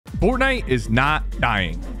Fortnite is not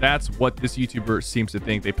dying. That's what this YouTuber seems to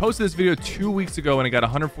think. They posted this video 2 weeks ago and it got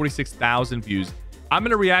 146,000 views. I'm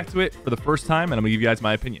going to react to it for the first time and I'm going to give you guys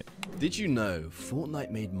my opinion. Did you know Fortnite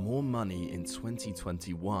made more money in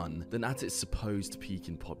 2021 than at its supposed peak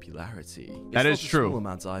in popularity? That is true. Small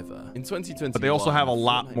amount either. In 2021, but they also have a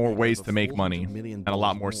lot Fortnite more made ways over to make money $400 and a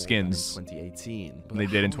lot more skins than in 2018. than they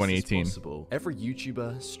did in 2018. Every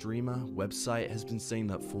YouTuber, streamer, website has been saying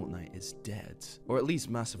that Fortnite is dead, or at least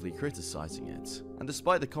massively criticizing it. And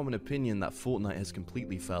despite the common opinion that Fortnite has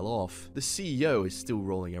completely fell off, the CEO is still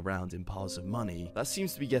rolling around in piles of money that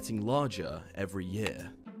seems to be getting larger every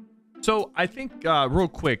year. So I think real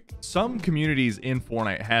quick, some communities in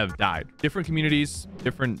Fortnite have died. Different communities,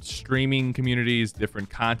 different streaming communities, different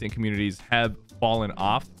content communities have fallen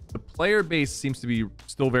off. The player base seems to be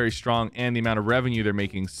still very strong and the amount of revenue they're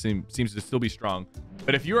making seems to still be strong.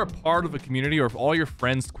 But if you're a part of a community or if all your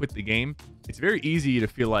friends quit the game, it's very easy to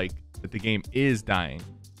feel like that the game is dying,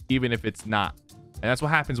 even if it's not. And that's what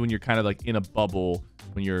happens when you're kind of like in a bubble,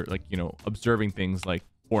 when you're like, you know, observing things like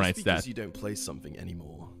Fortnite's death. Just because you don't play something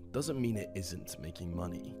anymore doesn't mean it isn't making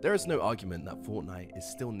money. There is no argument that Fortnite is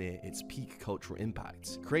still near its peak cultural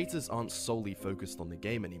impact. Creators aren't solely focused on the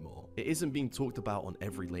game anymore. It isn't being talked about on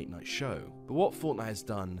every late night show. But what Fortnite has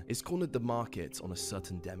done is cornered the market on a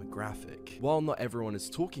certain demographic. While not everyone is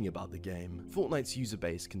talking about the game, Fortnite's user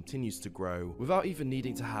base continues to grow without even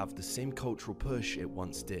needing to have the same cultural push it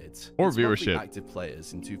once did. Or its viewership. Active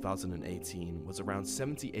players in 2018 was around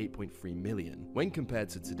 78.3 million. When compared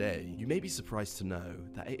to today, you may be surprised to know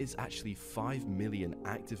that it is actually 5 million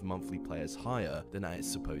active monthly players higher than at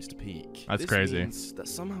its supposed peak. That's this crazy. Means that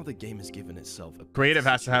somehow the game has given itself a creative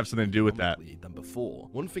has to have something to do with that than before.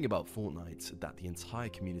 One thing about Fortnite that the entire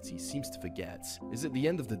community seems to forget is at the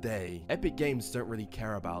end of the day, Epic Games don't really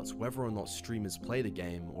care about whether or not streamers play the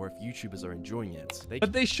game or if YouTubers are enjoying it.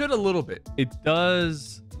 But they should a little bit. It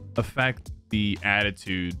does affect the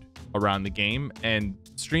attitude around the game, and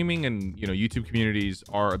streaming and, you know, YouTube communities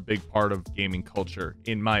are a big part of gaming culture,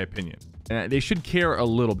 in my opinion. And they should care a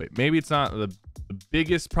little bit. Maybe it's not the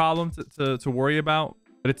biggest problem to worry about,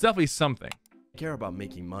 but it's definitely something. Care about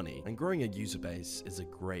making money, and growing a user base is a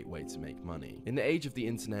great way to make money. In the age of the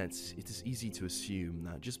internet, it is easy to assume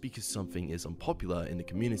that just because something is unpopular in the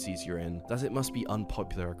communities you're in, that it must be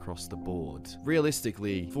unpopular across the board.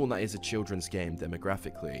 Realistically, Fortnite is a children's game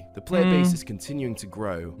demographically. The player base is continuing to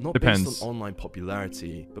grow, not based on online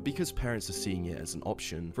popularity, but because parents are seeing it as an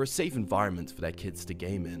option for a safe environment for their kids to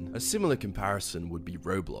game in. A similar comparison would be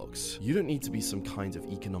Roblox. You don't need to be some kind of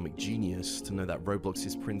economic genius to know that Roblox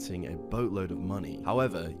is printing a boatload of money.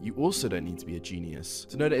 However, you also don't need to be a genius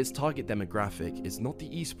to know that its target demographic is not the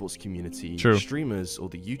esports community, streamers, or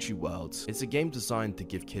the YouTube world. It's a game designed to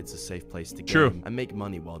give kids a safe place to game and make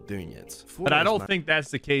money while doing it. But I don't think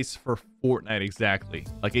that's the case for Fortnite exactly.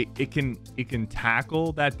 Like it can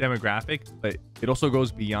tackle that demographic, but it also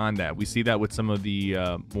goes beyond that. We see that with some of the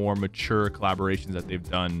more mature collaborations that they've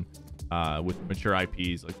done with mature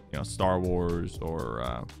IPs, like, you know, Star Wars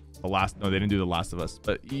or no, they didn't do The Last of Us,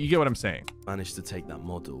 but you get what I'm saying. Managed to take that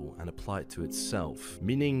model and apply it to itself,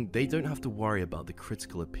 meaning they don't have to worry about the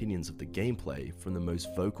critical opinions of the gameplay from the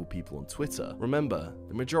most vocal people on Twitter. Remember,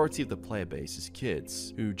 the majority of the player base is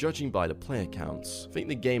kids, who, judging by the player counts, think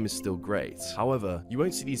the game is still great. However, you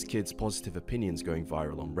won't see these kids' positive opinions going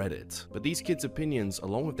viral on Reddit, but these kids' opinions,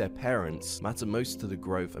 along with their parents, matter most to the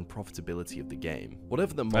growth and profitability of the game.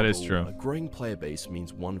 Whatever the model, a growing player base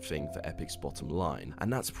means one thing for Epic's bottom line,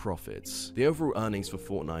 and that's profits. The overall earnings for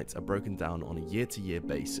Fortnite are broken down on a year-to-year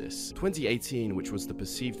basis. 2018, which was the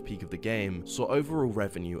perceived peak of the game, saw overall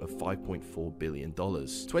revenue of $5.4 billion.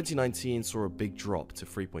 2019 saw a big drop to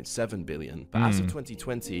 $3.7 billion, but as of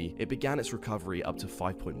 2020, it began its recovery up to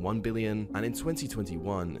 $5.1 billion, and in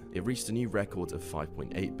 2021, it reached a new record of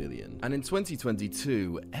 $5.8 billion. And in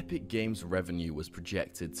 2022, Epic Games revenue was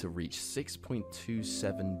projected to reach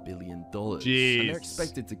 $6.27 billion. Jeez. And they're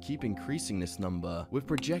expected to keep increasing this number with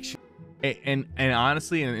projections. And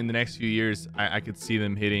honestly, in the next few years, I could see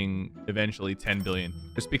them hitting eventually 10 billion.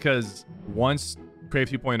 Just because once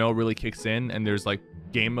Creative 2.0 really kicks in and there's like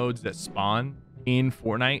game modes that spawn in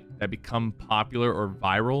Fortnite that become popular or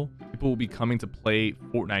viral, people will be coming to play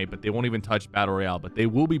Fortnite, but they won't even touch Battle Royale, but they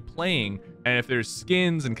will be playing. And if there's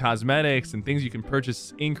skins and cosmetics and things you can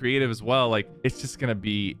purchase in creative as well, like, it's just gonna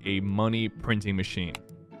be a money printing machine.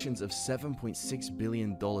 of $7.6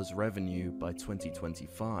 billion revenue by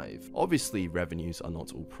 2025. Obviously, revenues are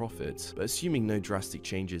not all profit, but assuming no drastic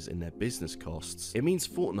changes in their business costs, it means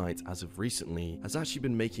Fortnite, as of recently, has actually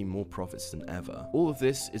been making more profits than ever. All of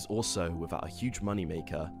this is also without a huge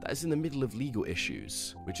moneymaker that is in the middle of legal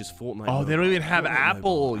issues, which is Fortnite. Oh, they don't even have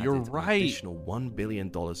Apple. You're right. An additional $1 billion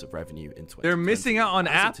of revenue in 2020. They're missing out on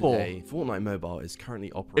Apple. Today, Fortnite Mobile is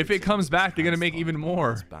currently operating. If it comes back, they're gonna make even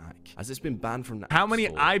more. As it's been banned from the How App many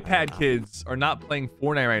Store iPad kids are not playing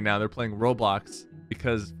Fortnite right now? They're playing Roblox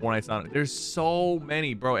because Fortnite's on it. There's so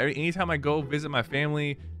many, bro. Anytime I go visit my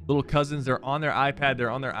family, little cousins, they're on their iPad, they're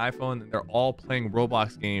on their iPhone, they're all playing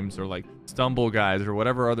Roblox games or like Stumble Guys or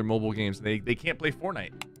whatever other mobile games. They can't play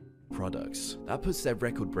Fortnite. Products. That puts their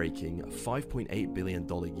record-breaking $5.8 billion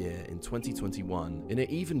year in 2021 in an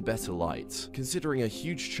even better light, considering a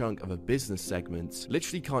huge chunk of a business segment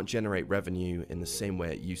literally can't generate revenue in the same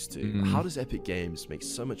way it used to. How does Epic Games make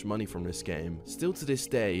so much money from this game still to this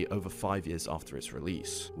day over 5 years after its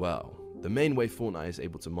release? Well, the main way Fortnite is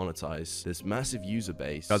able to monetize this massive user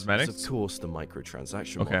base is, of course, the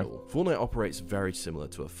microtransaction model. Fortnite operates very similar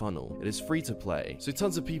to a funnel. It is free to play, so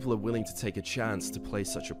tons of people are willing to take a chance to play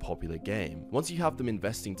such a popular game. Once you have them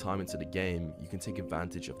investing time into the game, you can take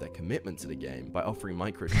advantage of their commitment to the game by offering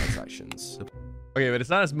microtransactions. Okay, but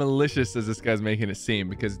it's not as malicious as this guy's making it seem,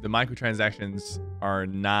 because the microtransactions are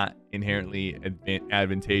not inherently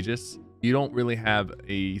advantageous. You don't really have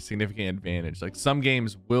a significant advantage. Like, some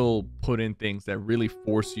games will put in things that really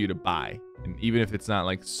force you to buy, and even if it's not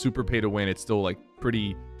like super pay to win, it's still like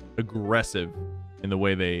pretty aggressive in the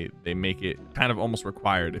way they make it kind of almost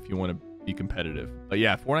required if you want to be competitive. But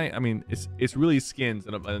yeah, Fortnite, I mean, it's really skins,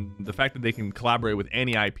 and the fact that they can collaborate with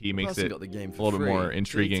any IP makes it a little bit more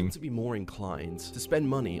intriguing. They tend to be more inclined to spend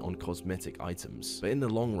money on cosmetic items, but in the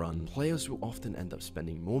long run, players will often end up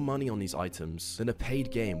spending more money on these items than a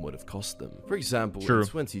paid game would have cost them. For example, in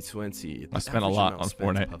 2020, I spent a lot on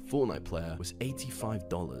Fortnite. Per Fortnite player was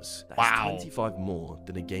 $85. That's wow, $25 more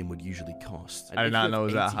than a game would usually cost. And I did not know it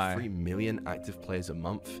was that high. 83 million active players a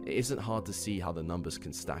month, it isn't hard to see how the numbers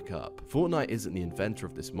can stack up. Fortnite isn't the inventor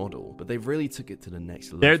of this model, but they really took it to the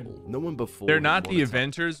next level. No one before. They're not the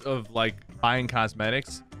inventors of like buying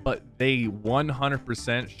cosmetics, but they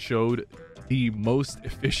 100% showed the most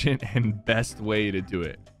efficient and best way to do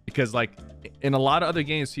it. Because like in a lot of other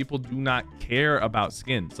games, people do not care about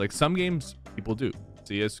skins. Like some games people do.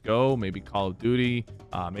 CSGO, maybe Call of Duty,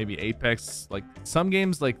 maybe Apex. Like some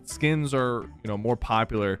games, like skins are, you know, more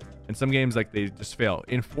popular, and some games like they just fail.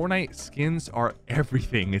 In Fortnite, skins are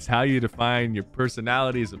everything. It's how you define your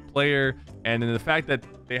personality as a player, and then the fact that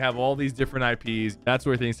they have all these different IPs, that's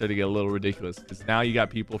where things start to get a little ridiculous. Because now you got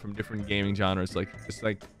people from different gaming genres, like just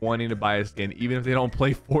like wanting to buy a skin, even if they don't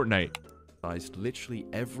play Fortnite. Literally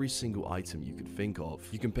every single item you could think of.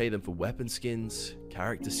 You can pay them for weapon skins,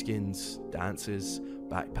 character skins, dances,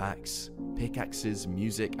 backpacks, pickaxes,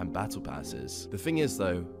 music, and battle passes. The thing is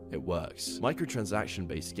though, it works.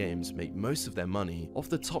 Microtransaction-based games make most of their money off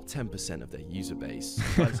the top 10% of their user base.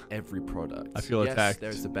 That's every product. I feel attacked. There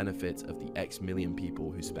is the benefit of the X million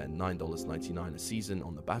people who spend $9.99 a season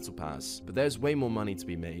on the battle pass, but there's way more money to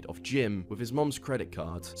be made off Jim with his mom's credit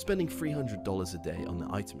card, spending $300 a day on the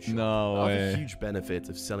item shop. No way. Another huge benefit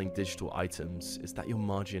of selling digital items is that your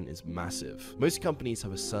margin is massive. Most companies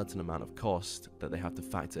have a certain amount of cost that they have to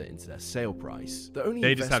factor into their sale price. The only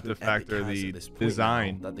they just have to factor the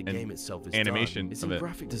design that the game itself is animation is in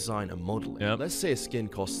graphic design and modeling. Let's say a skin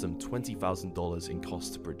costs them $20,000 in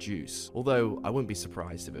cost to produce, although I wouldn't be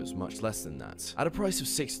surprised if it was much less than that. At a price of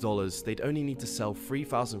 $6, they'd only need to sell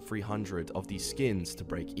 3,300 of these skins to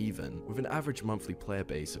break even. With an average monthly player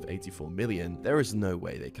base of 84 million, there is no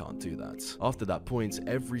way they can't do that. After that point,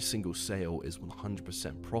 every single sale is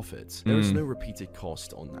 100% profit. There is no repeated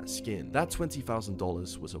cost on that skin. That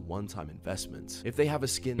 $20,000 was a one-time investment. If they have a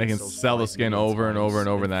skin, they can sell the skin over and over and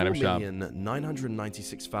over in the item shop.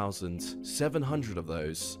 4,996,700 of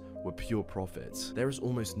those were pure profits. There is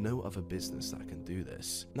almost no other business that can do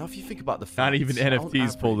this. Now, if you think about the fact, not even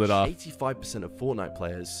NFTs pulled it off. 85% of Fortnite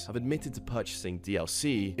players have admitted to purchasing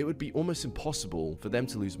DLC. It would be almost impossible for them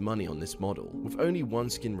to lose money on this model. With only one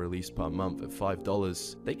skin released per month at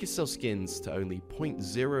 $5, they could sell skins to only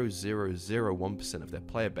 0.0001% of their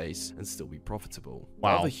player base and still be profitable.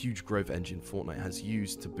 Wow. Another huge growth engine Fortnite has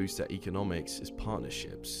used to boost their economics is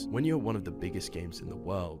partnerships. When you're one of the biggest games in the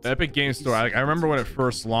world, the Epic Games Store, I remember when it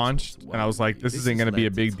first launched, launched, and I was like, this isn't going to be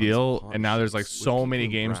a big deal. And now there's like so many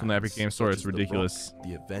games from the Epic Games Store. It's ridiculous.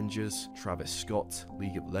 The Avengers, Travis Scott,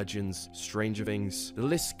 League of Legends, Stranger Things. The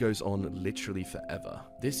list goes on literally forever.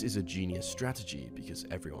 This is a genius strategy because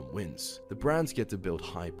everyone wins. The brands get to build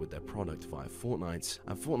hype with their product via Fortnite,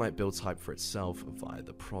 and Fortnite builds hype for itself via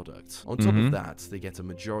the product. On top of that, they get a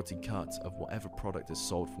majority cut of whatever product is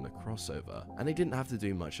sold from the crossover, and they didn't have to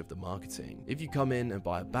do much of the marketing. If you come in and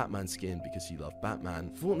buy a Batman skin because you love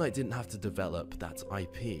Batman, Fortnite didn't have to develop that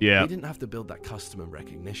IP. They didn't have to build that customer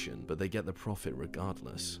recognition, but they get the profit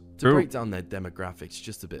regardless. To break down their demographics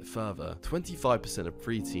just a bit further, 25% of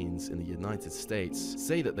preteens in the United States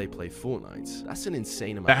say that they play Fortnite. That's an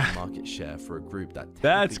insane amount of market share for a group that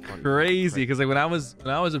that's crazy, because like when I was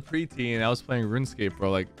a preteen, I was playing RuneScape,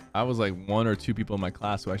 bro. Like I was like 1 or 2 people in my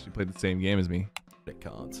class who actually played the same game as me.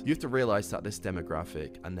 Cards. You have to realize that this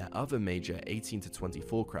demographic and their other major 18 to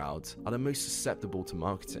 24 crowds are the most susceptible to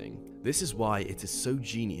marketing. This is why it is so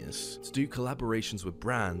genius to do collaborations with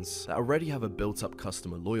brands that already have a built-up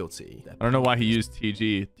customer loyalty. I don't know why he used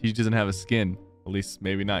TG. TG doesn't have a skin. At least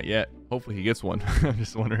maybe not yet. Hopefully he gets one. I'm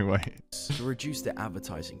just wondering why. To reduce their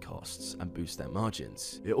advertising costs and boost their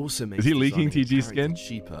margins. It also makes Is he leaking TG skin?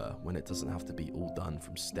 Cheaper when it doesn't have to be all done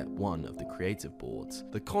from step 1 of the creative board.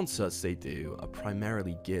 The concerts they do are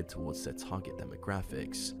primarily geared towards their target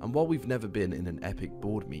demographics. And while we've never been in an Epic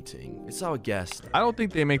board meeting, it's our guess. I don't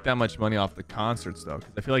think they make that much money off the concerts though.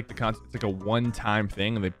 I feel like the concert, it's like a one-time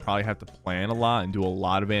thing, and they probably have to plan a lot and do a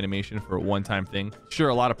lot of animation for a one-time thing. Sure,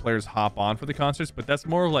 a lot of players hop on for the concerts, but that's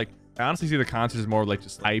more like, I honestly see the concerts as more like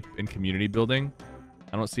just hype and community building.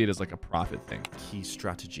 I don't see it as like a profit thing. Key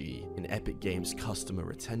strategy in Epic Games customer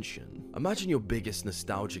retention. Imagine your biggest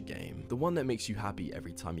nostalgia game, the one that makes you happy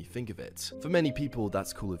every time you think of it. For many people,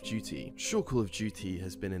 that's Call of Duty. Sure, Call of Duty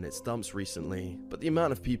has been in its dumps recently, but the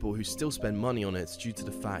amount of people who still spend money on it due to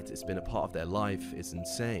the fact it's been a part of their life is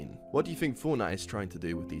insane. What do you think Fortnite is trying to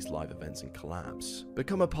do with these live events and collabs?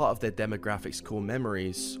 Become a part of their demographics' core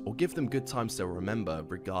memories, or give them good times they'll remember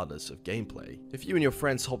regardless of gameplay. If you and your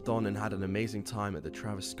friends hopped on and had an amazing time at the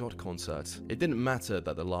Travis Scott concert, it didn't matter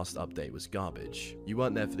that the last update was garbage. You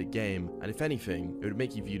weren't there for the game, and if anything, it would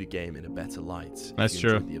make you view the game in a better light. That's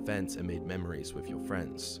true. The event and made memories with your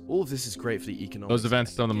friends. All of this is great for the economics. Those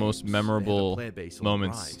events are the most memorable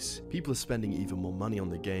moments. People are spending even more money on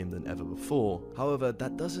the game than ever before. However,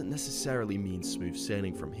 that doesn't necessarily mean smooth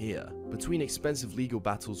sailing from here. Between expensive legal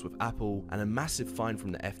battles with Apple and a massive fine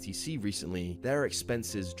from the FTC recently, there are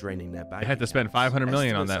expenses draining their bank. They had to spend $500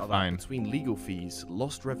 million on that fine. Between legal fees,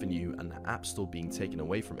 lost revenue, and the App Store being taken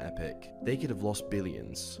away from Epic, they could have lost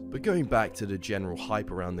billions. But going back to the general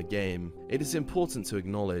hype around the game, it is important to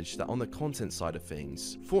acknowledge that on the content side of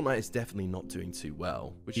things, Fortnite is definitely not doing too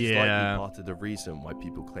well, which is likely part of the reason why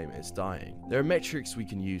people claim it is dying. There are metrics we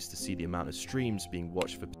can use to see the amount of streams being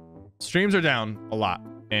watched for. Streams are down a lot,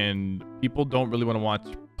 and people don't really want to watch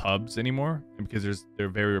pubs anymore because they're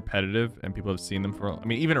very repetitive, and people have seen them for, I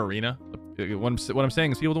mean, even Arena. What I'm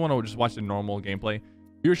saying is people don't want to just watch the normal gameplay.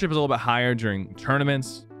 Viewership is a little bit higher during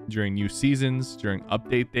tournaments, during new seasons, during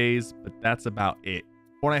update days, but that's about it.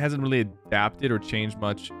 Fortnite hasn't really adapted or changed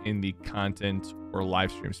much in the content or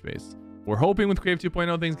live stream space. We're hoping with Creative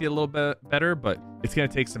 2.0 things get a little bit better, but it's going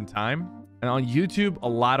to take some time. And on YouTube, a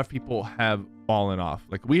lot of people have fallen off.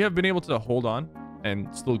 Like, we have been able to hold on and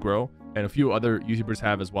still grow, and a few other YouTubers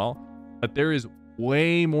have as well. But there is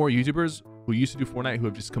way more YouTubers who used to do Fortnite who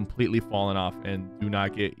have just completely fallen off and do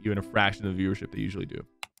not get even a fraction of the viewership they usually do.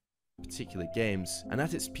 Particular games, and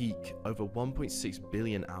at its peak, over 1.6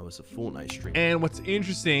 billion hours of Fortnite streaming. And what's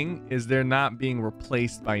interesting is they're not being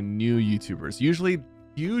replaced by new YouTubers.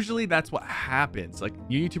 Usually that's what happens. Like,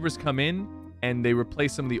 new YouTubers come in and they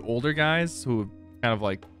replace some of the older guys who kind of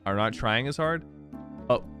like are not trying as hard.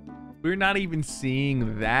 But we're not even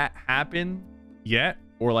seeing that happen yet,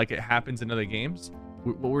 or like it happens in other games.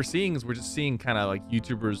 What we're seeing is we're just seeing kind of like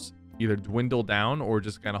YouTubers either dwindle down or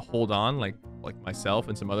just kind of hold on, like myself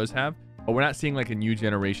and some others have. But we're not seeing like a new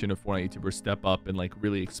generation of Fortnite YouTubers step up and like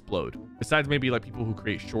really explode. Besides maybe like people who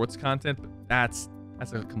create shorts content, but that's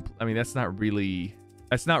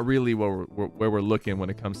not really where we're looking when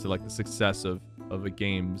it comes to like the success of a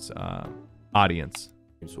game's audience.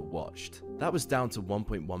 Were watched. That was down to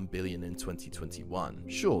 1.1 billion in 2021.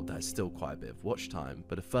 Sure, that's still quite a bit of watch time,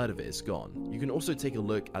 but a third of it is gone. You can also take a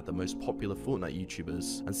look at the most popular Fortnite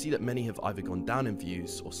YouTubers and see that many have either gone down in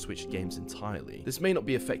views or switched games entirely. This may not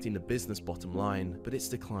be affecting the business bottom line, but its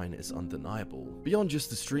decline is undeniable. Beyond just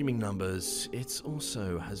the streaming numbers, it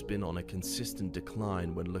also has been on a consistent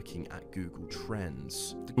decline when looking at Google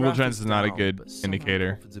Trends. Google Trends is not a good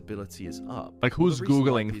indicator. Profitability is up. Like, who's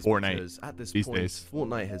Googling Fortnite at this these point, days?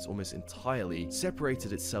 Fortnite has almost entirely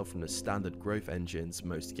separated itself from the standard growth engines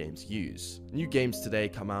most games use. New games today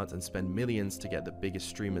come out and spend millions to get the biggest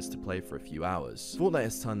streamers to play for a few hours. Fortnite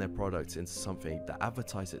has turned their product into something that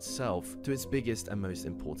advertises itself to its biggest and most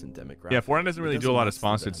important demographic. Yeah, Fortnite doesn't really do a lot of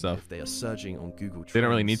sponsored stuff. If they are surging on Google Trends, they don't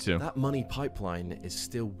really need to. That money pipeline is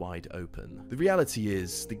still wide open. The reality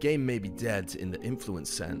is, the game may be dead in the influence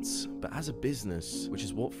sense, but as a business, which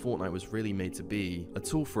is what Fortnite was really made to be, a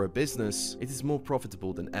tool for a business, it is more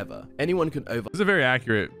profitable than ever. Anyone can This is a very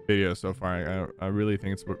accurate video so far. I really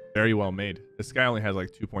think it's very well made. This guy only has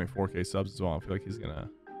like 2.4K subs as well. I feel like he's gonna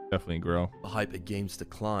definitely grow. The hype at games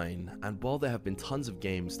decline, and while there have been tons of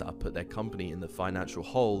games that have put their company in the financial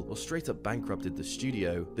hole or straight up bankrupted the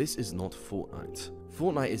studio, this is not Fortnite.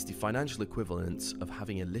 Fortnite is the financial equivalent of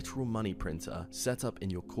having a literal money printer set up in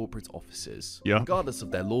your corporate offices. Yeah. Regardless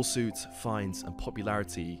of their lawsuits, fines, and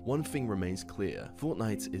popularity, one thing remains clear.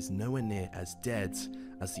 Fortnite is nowhere near as dead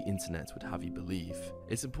as the internet would have you believe.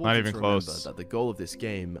 It's important to remember that the goal of this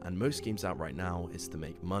game, and most games out right now, is to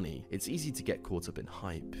make money. It's easy to get caught up in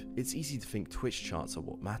hype. It's easy to think Twitch charts are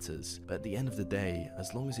what matters, but at the end of the day,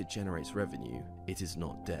 as long as it generates revenue, it is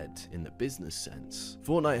not dead in the business sense.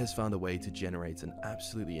 Fortnite has found a way to generate an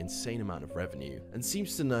absolutely insane amount of revenue, and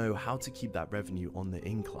seems to know how to keep that revenue on the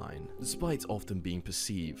incline, despite often being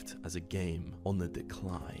perceived as a game on the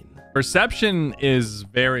decline. Perception is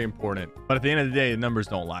very important, but at the end of the day, the numbers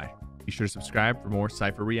don't lie. Be sure to subscribe for more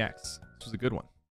Sypher Reacts. This was a good one.